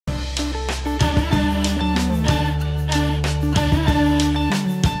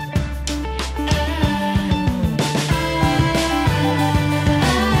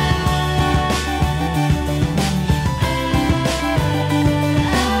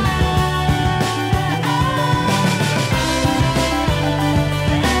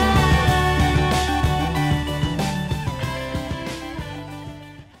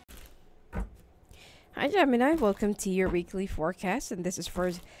Gemini, welcome to your weekly forecast, and this is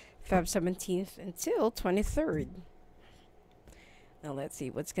for Feb 17th until 23rd. Now let's see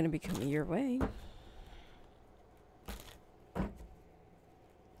what's going to be coming your way.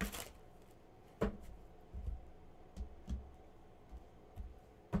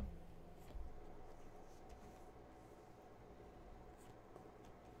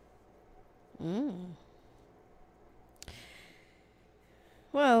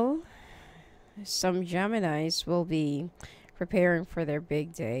 Well, some Geminis will be preparing for their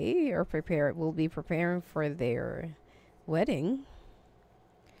big day, or will be preparing for their wedding,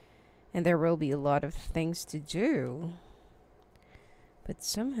 and there will be a lot of things to do. But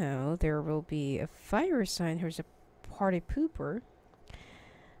somehow there will be a fire sign who's a party pooper,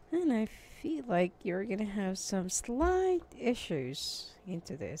 and I feel like you're gonna have some slight issues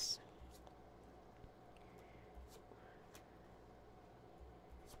into this.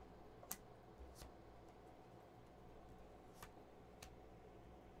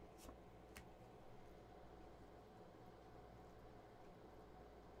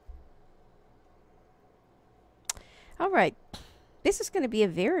 All right, this is going to be a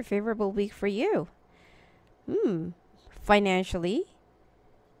very favorable week for you. Financially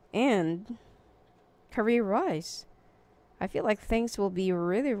and career-wise. I feel like things will be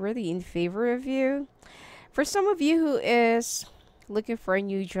really, really in favor of you. For some of you who is looking for a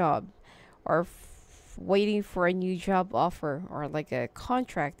new job or waiting for a new job offer or like a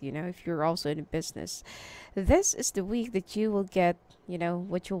contract, if you're also in a business, this is the week that you will get,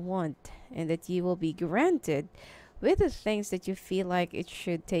 what you want, and that you will be granted with the things that you feel like it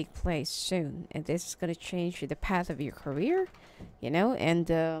should take place soon. And this is going to change the path of your career, and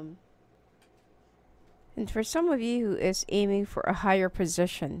for some of you who is aiming for a higher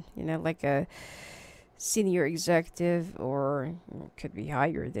position, like a senior executive, or could be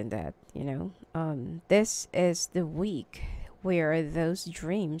higher than that, this is the week where those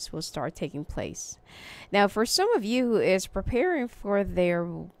dreams will start taking place. Now, for some of you who is preparing for their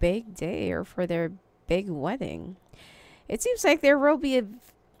big day or for their big wedding, it seems like there will be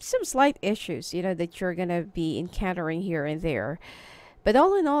some slight issues, that you're going to be encountering here and there. But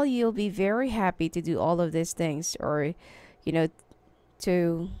all in all, you'll be very happy to do all of these things, or, and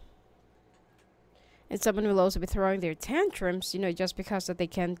someone will also be throwing their tantrums, just because that they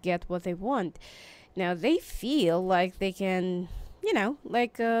can't get what they want. Now, they feel like they can,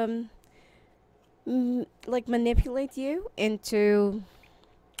 like manipulate you into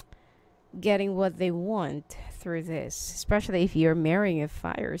getting what they want through this, especially if you're marrying a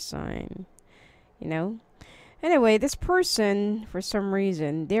fire sign, Anyway, this person, for some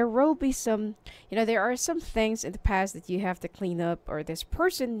reason, there will be some, there are some things in the past that you have to clean up, or this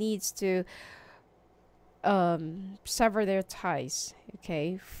person needs to sever their ties,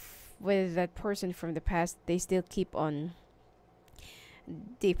 okay, with that person from the past. They still keep on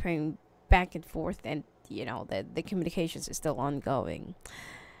deeping back and forth, and, the communications is still ongoing.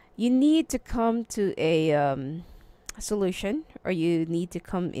 You need to come to a solution, or you need to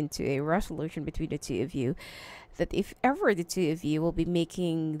come into a resolution between the two of you, that if ever the two of you will be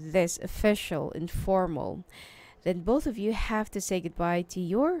making this official and formal, then both of you have to say goodbye to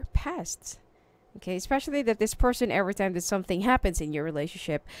your past, okay? Especially that this person, every time that something happens in your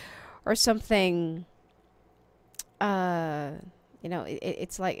relationship or something,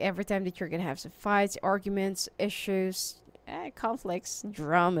 it's like every time that you're gonna have some fights, arguments, issues, conflicts,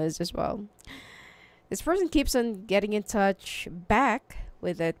 dramas as well. This person keeps on getting in touch back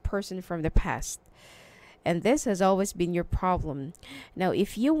with that person from the past. And this has always been your problem. Now,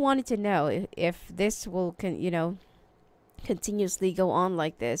 if you wanted to know if this will, continuously go on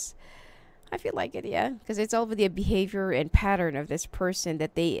like this, I feel like it, yeah. Because it's already a behavior and pattern of this person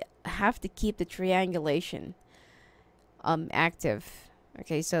that they have to keep the triangulation active.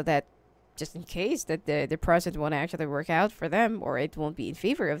 Okay, so that just in case that the present won't actually work out for them, or it won't be in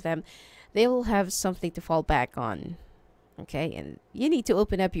favor of them, they will have something to fall back on. Okay, and you need to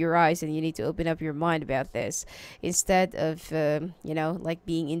open up your eyes, and you need to open up your mind about this, instead of like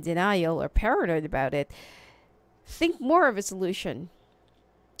being in denial or paranoid about it. Think more of a solution,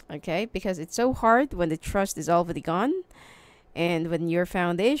 okay? Because it's so hard when the trust is already gone, and when your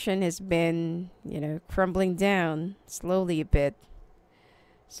foundation has been crumbling down slowly a bit.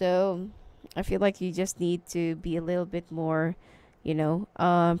 So I feel like you just need to be a little bit more,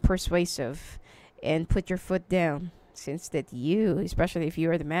 persuasive, and put your foot down, since that you, especially if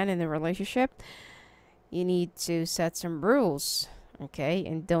you're the man in the relationship, you need to set some rules, okay?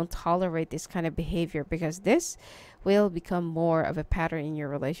 And don't tolerate this kind of behavior, because this will become more of a pattern in your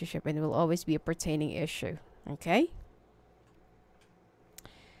relationship, and it will always be a pertaining issue, okay?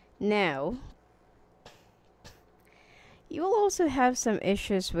 Now, You will also have some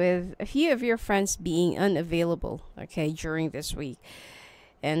issues with a few of your friends being unavailable, okay, during this week.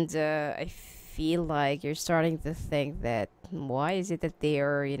 And I feel like you're starting to think that why is it that they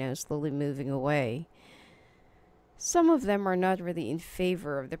are, slowly moving away? Some of them are not really in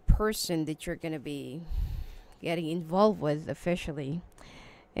favor of the person that you're going to be getting involved with officially.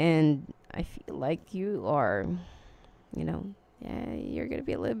 And I feel like you are, yeah, you're going to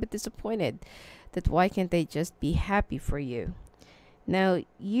be a little bit disappointed that why can't they just be happy for you? Now,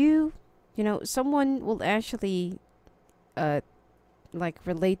 someone will actually uh like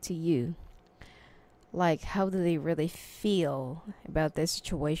relate to you, like how do they really feel about this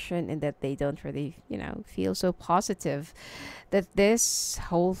situation, and that they don't really feel so positive that this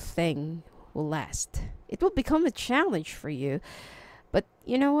whole thing will last. It will become a challenge for you, but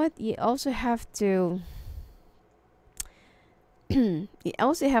you know what, you also have to you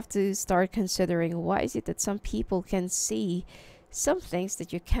also have to start considering why is it that some people can see some things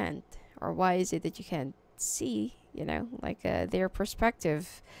that you can't, or why is it that you can't see like their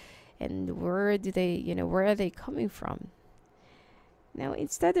perspective, and where do they where are they coming from. Now,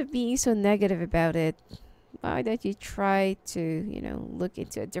 instead of being so negative about it, why don't you try to look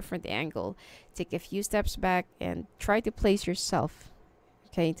into a different angle, take a few steps back and try to place yourself,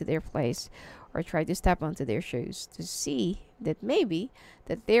 okay, into their place, or try to step onto their shoes to see that maybe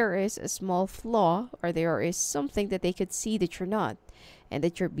that there is a small flaw, or there is something that they could see that you're not, and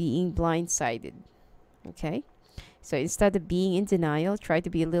that you're being blindsided. Okay, so instead of being in denial, try to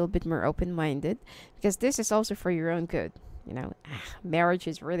be a little bit more open-minded, because this is also for your own good. Marriage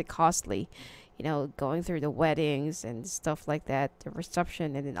is really costly, going through the weddings and stuff like that, the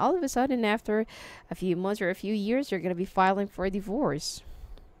reception, and then all of a sudden after a few months or a few years, you're going to be filing for a divorce.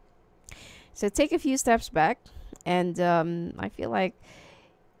 So take a few steps back, and I feel like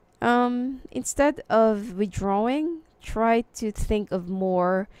instead of withdrawing, try to think of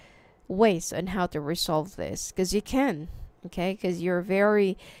more ways on how to resolve this, because you can, okay, because you're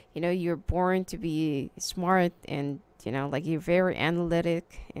very you're born to be smart, and like you're very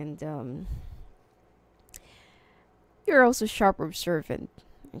analytic, and you're also sharp observant,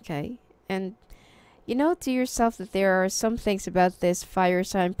 okay, and to yourself that there are some things about this fire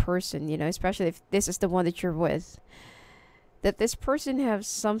sign person, especially if this is the one that you're with, that this person has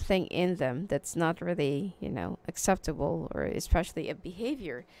something in them that's not really acceptable, or especially a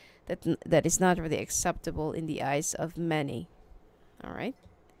behavior that is not really acceptable in the eyes of many. All right,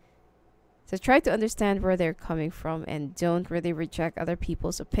 so try to understand where they're coming from, and don't really reject other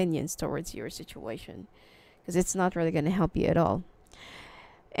people's opinions towards your situation, because it's not really going to help you at all.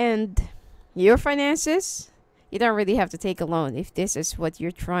 And your finances, you don't really have to take a loan if this is what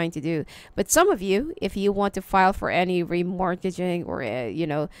you're trying to do. But some of you, if you want to file for any remortgaging,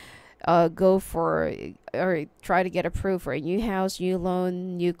 or go for, or try to get approved for a new house, new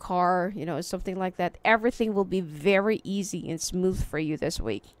loan, new car, something like that, everything will be very easy and smooth for you this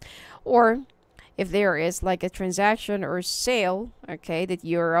week. Or if there is like a transaction or sale, okay, that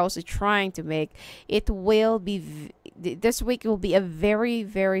you're also trying to make, it will be this week will be a very,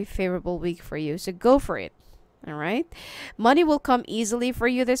 very favorable week for you, so go for it. All right, money will come easily for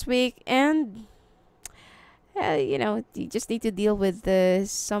you this week, and you just need to deal with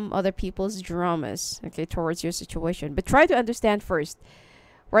some other people's dramas, okay, towards your situation. But try to understand first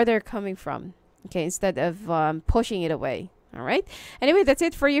where they're coming from, okay, instead of pushing it away. All right. Anyway, that's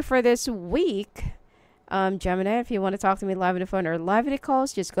it for you for this week. Gemini, if you want to talk to me live on the phone or live in the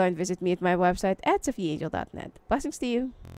calls, just go and visit me at my website at sophiaangel.net. Blessings to you.